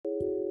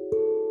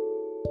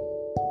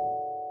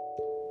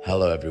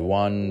Hello,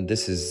 everyone.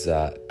 This is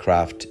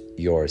Craft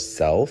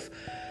Yourself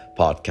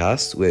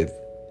podcast with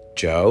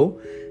Joe,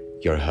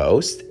 your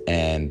host,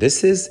 and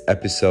this is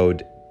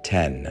episode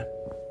 10.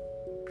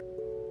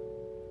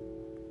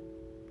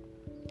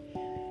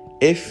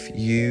 If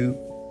you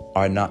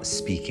are not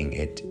speaking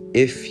it,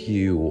 if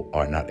you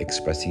are not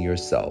expressing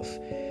yourself,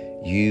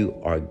 you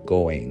are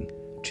going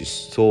to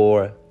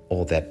store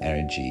all that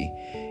energy.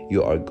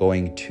 You are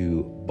going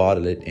to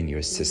bottle it in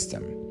your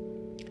system.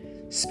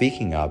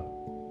 Speaking up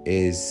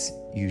is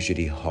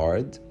usually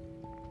hard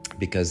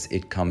because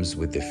it comes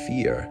with the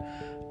fear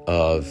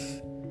of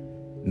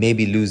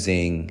maybe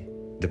losing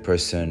the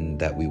person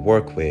that we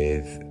work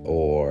with,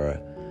 or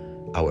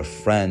our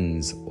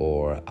friends,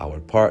 or our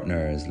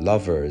partners,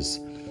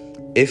 lovers.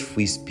 If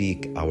we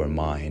speak our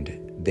mind,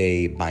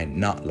 they might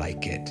not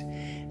like it.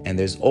 And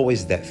there's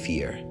always that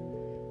fear.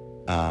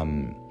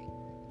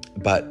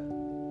 But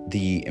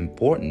the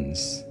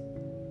importance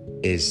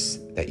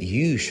is that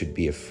you should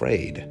be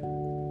afraid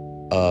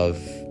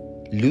of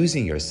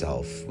losing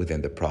yourself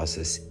within the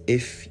process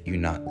if you're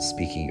not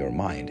speaking your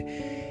mind.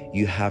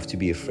 You have to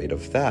be afraid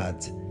of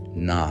that,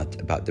 not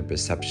about the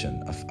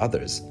perception of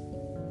others.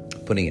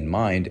 Putting in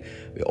mind,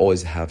 we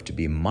always have to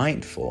be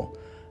mindful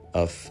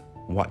of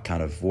what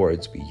kind of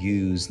words we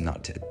use,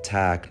 not to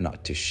attack,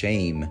 not to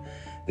shame.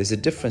 There's a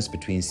difference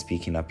between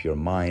speaking up your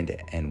mind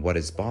and what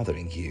is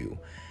bothering you.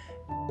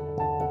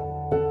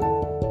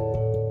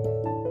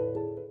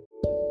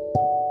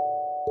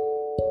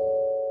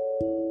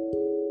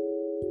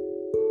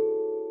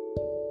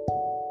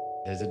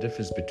 There's a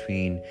difference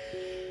between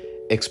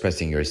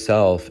expressing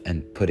yourself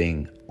and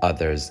putting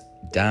others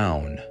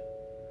down.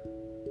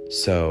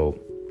 So,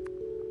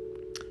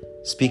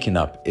 speaking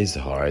up is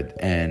hard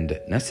and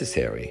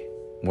necessary,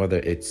 whether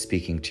it's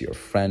speaking to your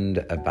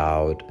friend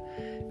about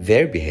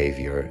their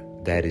behavior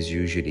that is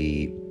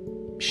usually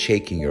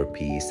shaking your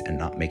peace and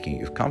not making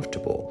you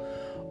comfortable,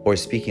 or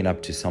speaking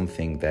up to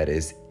something that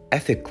is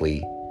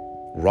ethically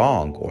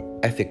wrong or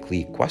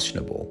ethically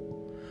questionable,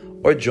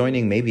 or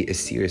joining maybe a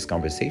serious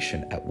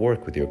conversation at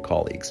work with your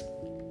colleagues.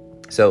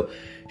 So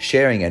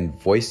sharing and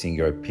voicing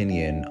your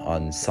opinion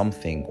on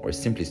something, or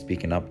simply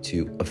speaking up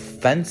to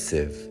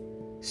offensive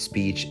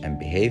speech and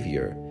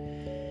behavior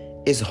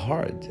is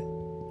hard,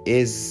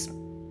 is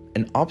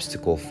an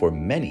obstacle for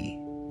many,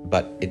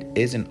 but it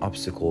is an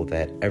obstacle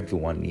that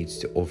everyone needs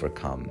to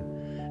overcome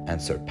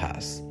and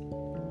surpass.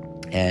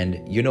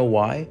 And you know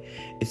why?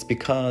 It's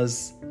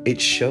because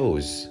it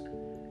shows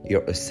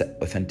your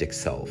authentic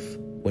self.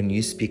 When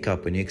you speak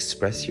up, when you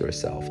express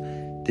yourself,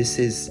 this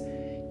is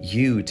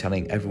you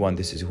telling everyone,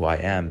 this is who I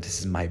am, this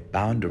is my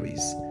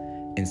boundaries,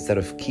 instead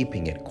of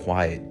keeping it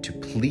quiet to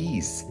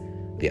please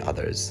the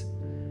others.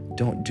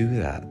 Don't do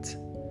that.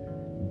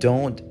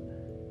 Don't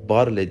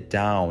bottle it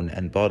down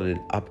and bottle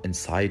it up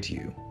inside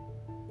you.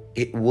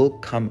 It will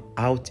come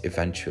out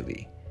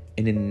eventually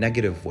in a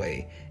negative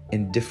way,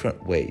 in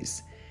different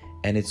ways,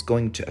 and it's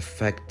going to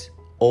affect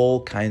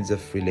all kinds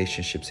of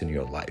relationships in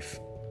your life.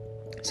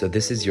 So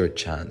this is your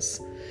chance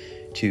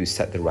to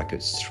set the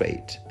record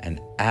straight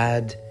and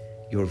add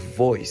your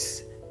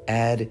voice,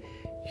 add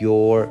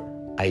your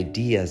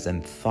ideas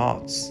and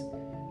thoughts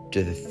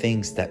to the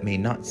things that may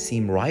not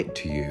seem right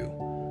to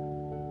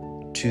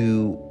you,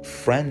 to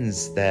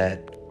friends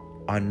that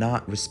are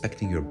not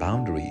respecting your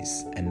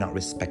boundaries and not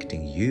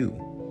respecting you.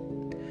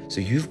 So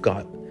you've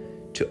got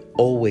to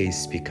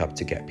always speak up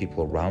to get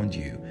people around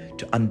you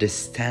to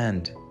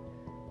understand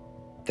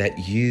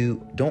that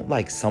you don't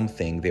like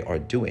something they are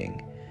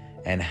doing,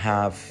 and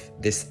have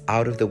this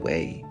out of the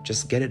way.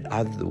 Just get it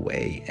out of the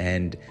way.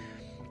 And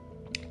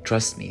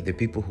trust me, the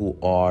people who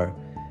are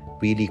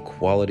really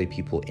quality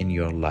people in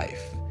your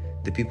life,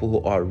 the people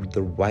who are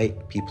the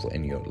right people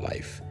in your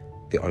life,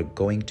 they are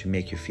going to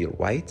make you feel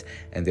right,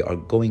 and they are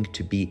going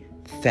to be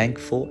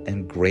thankful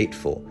and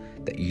grateful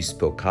that you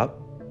spoke up.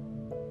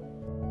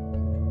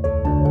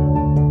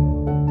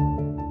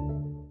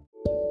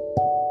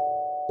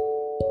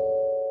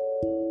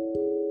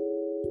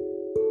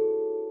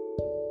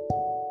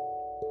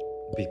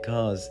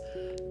 Because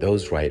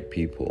those right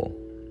people,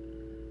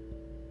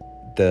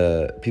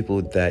 the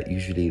people that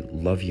usually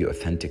love you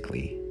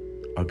authentically,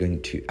 are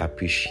going to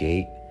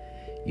appreciate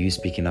you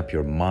speaking up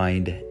your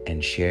mind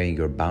and sharing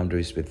your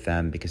boundaries with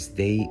them, because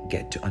they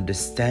get to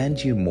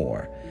understand you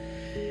more.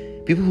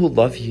 People who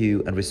love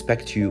you and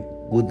respect you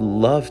would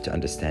love to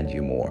understand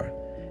you more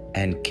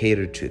and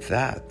cater to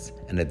that.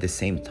 And at the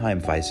same time,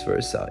 vice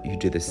versa, you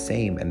do the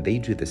same and they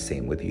do the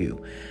same with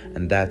you.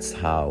 And that's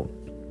how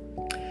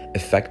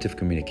effective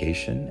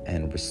communication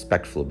and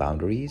respectful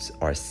boundaries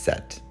are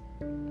set.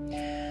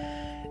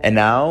 And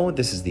now,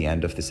 this is the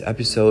end of this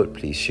episode.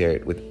 Please share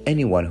it with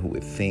anyone who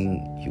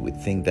you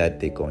would think that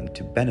they're going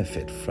to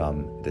benefit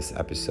from this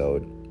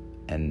episode.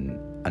 And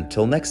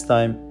until next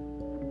time.